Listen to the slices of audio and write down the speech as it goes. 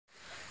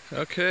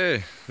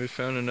Okay, we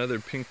found another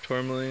pink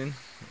tourmaline,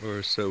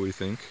 or so we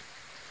think.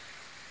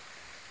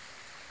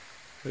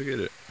 Look at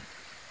it.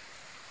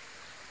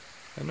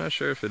 I'm not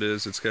sure if it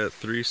is. It's got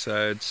three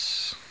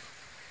sides.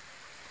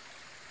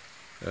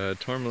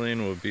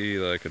 Tourmaline will be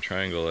like a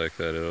triangle like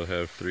that. It'll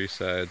have three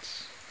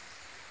sides.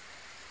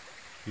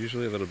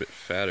 Usually a little bit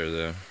fatter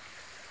though.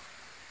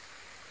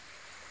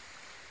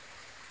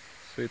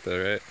 Sweet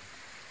though, right?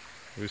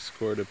 We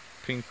scored a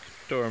pink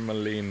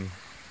tourmaline.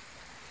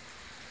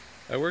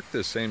 I worked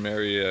this same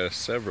area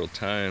several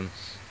times.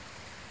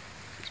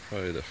 It's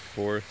probably the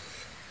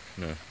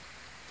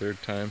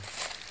third time.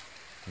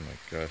 Oh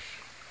my gosh.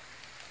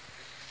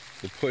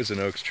 The poison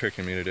oak's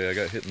tricking me today. I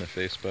got hit in the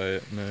face by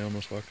it and I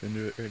almost walked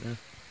into it right now.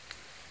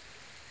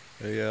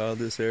 But yeah, all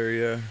this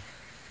area,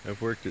 I've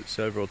worked it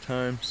several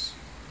times.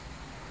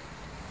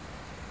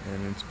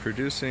 And it's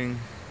producing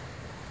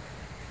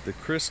the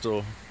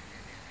crystal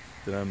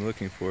that I'm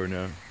looking for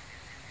now.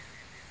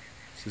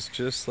 This is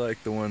just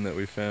like the one that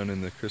we found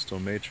in the crystal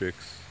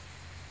matrix.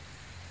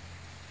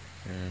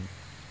 And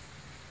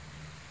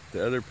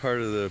the other part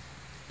of the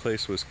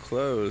place was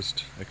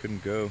closed. I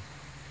couldn't go.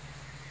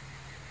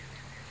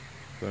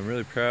 But I'm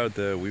really proud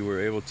that we were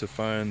able to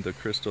find the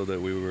crystal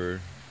that we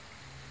were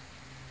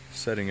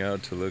setting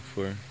out to look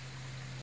for.